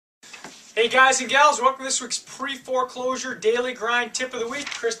Hey guys and gals, welcome to this week's pre-foreclosure daily grind tip of the week.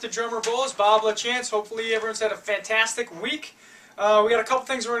 Chris the Drummer Bowles, Bob LaChance. Hopefully everyone's had a fantastic week. We got a couple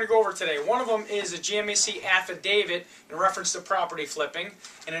things we're going to go over today. One of them is a GMAC affidavit in reference to property flipping.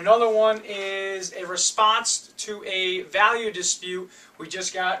 And another one is a response to a value dispute we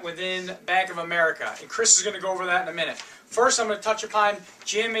just got within Bank of America. And Chris is going to go over that in a minute. First, I'm going to touch upon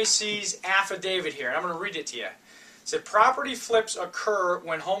GMAC's affidavit here, and I'm going to read it to you. It said, property flips occur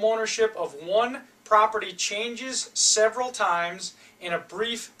when homeownership of one property changes several times in a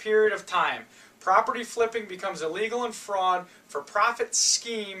brief period of time. Property flipping becomes illegal and fraud for profit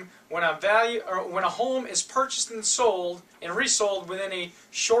scheme when a home is purchased and sold and resold within a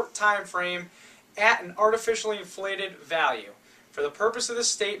short time frame at an artificially inflated value. For the purpose of this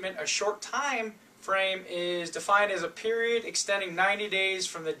statement, a short time frame is defined as a period extending 90 days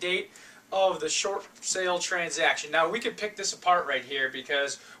from the date of the short sale transaction. Now we could pick this apart right here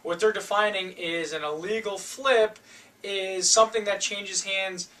because what they're defining is an illegal flip is something that changes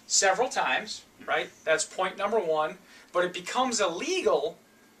hands several times, right? That's point number one. But it becomes illegal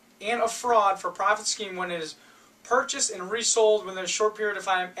and a fraud for profit scheme when it is purchased and resold within a short period of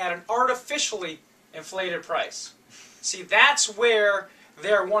time at an artificially inflated price. See, that's where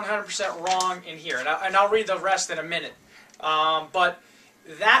they're 100% wrong in here. And I'll read the rest in a minute. But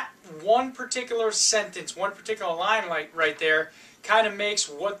that one particular sentence, one particular line right there, kind of makes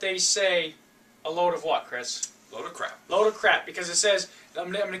what they say a load of what, Chris? Load of crap. Load of crap, because it says,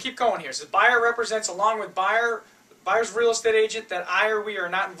 I'm going to keep going here. It says, buyer represents along with buyer's real estate agent that I or we are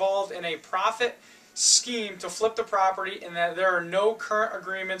not involved in a profit scheme to flip the property and that there are no current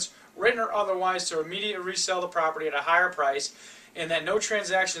agreements, written or otherwise, to immediately resell the property at a higher price, and that no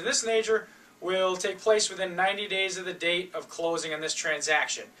transaction of this nature will take place within 90 days of the date of closing on this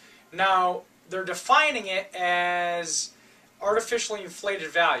transaction. Now, they're defining it as artificially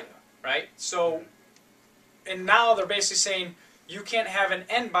inflated value, right? So, and now they're basically saying you can't have an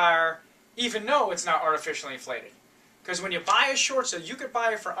end buyer even though it's not artificially inflated. Because when you buy a short sale, you could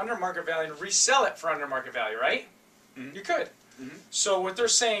buy it for under market value and resell it for under market value, right? Mm-hmm. You could. Mm-hmm. So what they're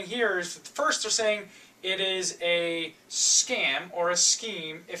saying here is, first they're saying it is a scam or a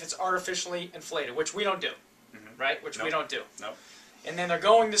scheme if it's artificially inflated, which we don't do, right? Which we don't do. Nope. And then they're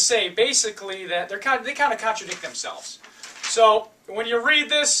going to say basically that they kind of contradict themselves. So when you read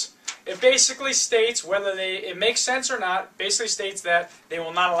this, it basically states, whether it makes sense or not, basically states that they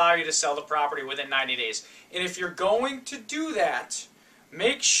will not allow you to sell the property within 90 days. And if you're going to do that,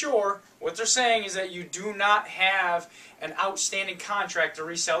 make sure what they're saying is that you do not have an outstanding contract to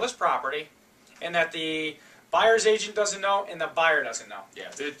resell this property, and that the buyer's agent doesn't know and the buyer doesn't know.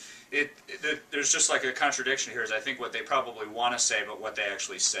 Yeah, there's just like a contradiction here. Is I think what they probably want to say, but what they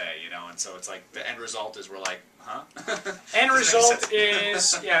actually say, you know. And so it's like the end result is we're like, huh? End result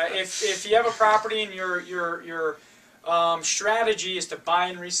is, yeah, if you have a property and your strategy is to buy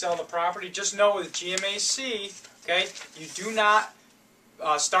and resell the property, just know with GMAC, okay, you do not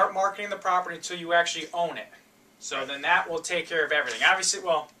start marketing the property until you actually own it. So then that will take care of everything. Obviously,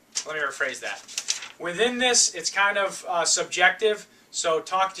 well, let me rephrase that. Within this, it's kind of subjective. So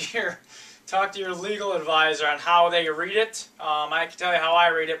talk to your legal advisor on how they read it. I can tell you how I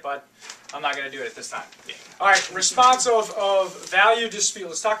read it, but I'm not going to do it at this time. Yeah. All right, response of value dispute.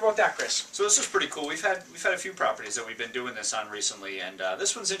 Let's talk about that, Chris. So this is pretty cool. We've had a few properties that we've been doing this on recently, and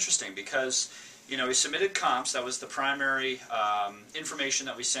this one's interesting because, you know, we submitted comps. That was the primary information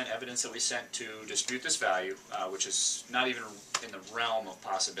that we sent, evidence that we sent to dispute this value, which is not even in the realm of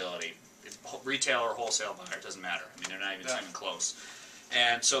possibility. Retail or wholesale buyer, it doesn't matter. I mean, they're not even close.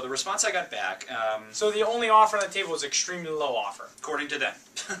 And so the response I got back... so the only offer on the table was extremely low offer. According to them.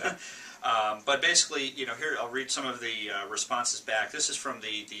 But basically, you know, here I'll read some of the responses back. This is from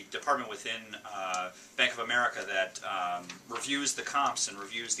the department within Bank of America that reviews the comps and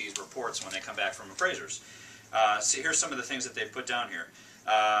reviews these reports when they come back from appraisers. So here's some of the things that they've put down here.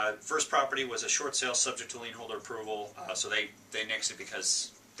 First property was a short sale subject to lien holder approval, so they nixed it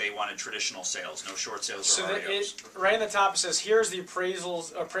because they wanted traditional sales, no short sales or REOs. Right in the top it says, here's the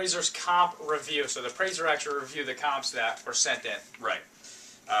appraiser's comp review. So the appraiser actually reviewed the comps that were sent in. Right.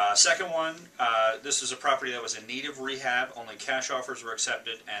 Second one, this was a property that was in need of rehab. Only cash offers were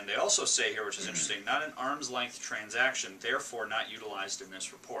accepted. And they also say here, which is interesting, not an arm's length transaction, therefore not utilized in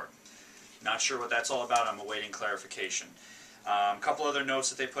this report. Not sure what that's all about. I'm awaiting clarification. A couple other notes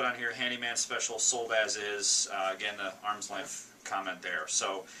that they put on here. Handyman special, sold as is. Again, the arm's length comment there.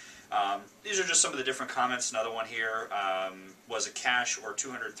 So these are just some of the different comments. Another one here was a cash or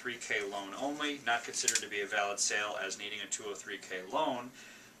 203K loan only, not considered to be a valid sale as needing a 203K loan,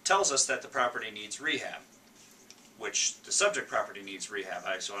 tells us that the property needs rehab. which the subject property needs rehab.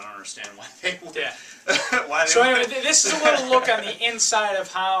 So I don't understand why they Yeah. why they So anyway, this is a little look on the inside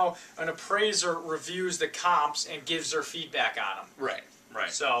of how an appraiser reviews the comps and gives their feedback on them. Right.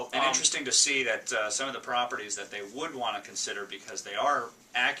 Right. So and interesting to see that some of the properties that they would want to consider, because they are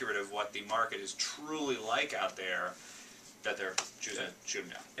accurate of what the market is truly like out there, that they're choosing to shoot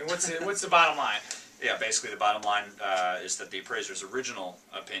them down. And what's the bottom line? Yeah, basically the bottom line is that the appraiser's original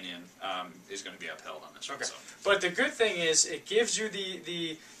opinion is going to be upheld on this one. Okay. So. But the good thing is it gives you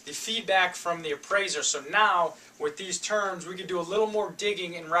the feedback from the appraiser. So now with these terms, we can do a little more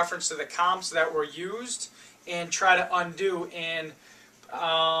digging in reference to the comps that were used and try to undo and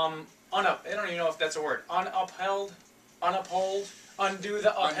I don't even know if that's a word. Unuphold, undo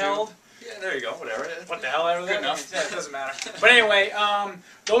the upheld. Yeah, there you go. Whatever. What the hell ever Good that enough. means. Yeah, it doesn't matter. But anyway,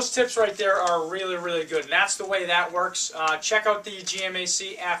 those tips right there are really, really good. And that's the way that works. Check out the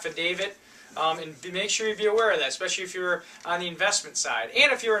GMAC affidavit and make sure you be aware of that, especially if you're on the investment side.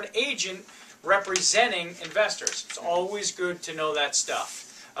 And if you're an agent representing investors. It's always good to know that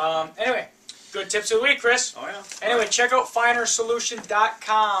stuff. Anyway, good tips of the week, Chris. Oh, yeah. Anyway, check out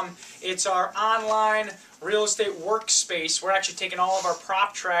finersolution.com. It's our online real estate workspace. We're actually taking all of our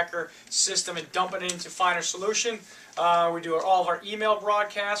prop tracker system and dumping it into Finer Solution. We do all of our email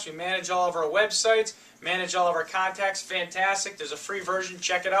broadcasts. We manage all of our websites, manage all of our contacts. Fantastic. There's a free version.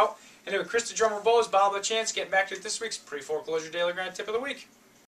 Check it out. Anyway, Chris the Drummer Bowes, Bob LaChance, getting back to this week's pre-foreclosure daily grind tip of the week.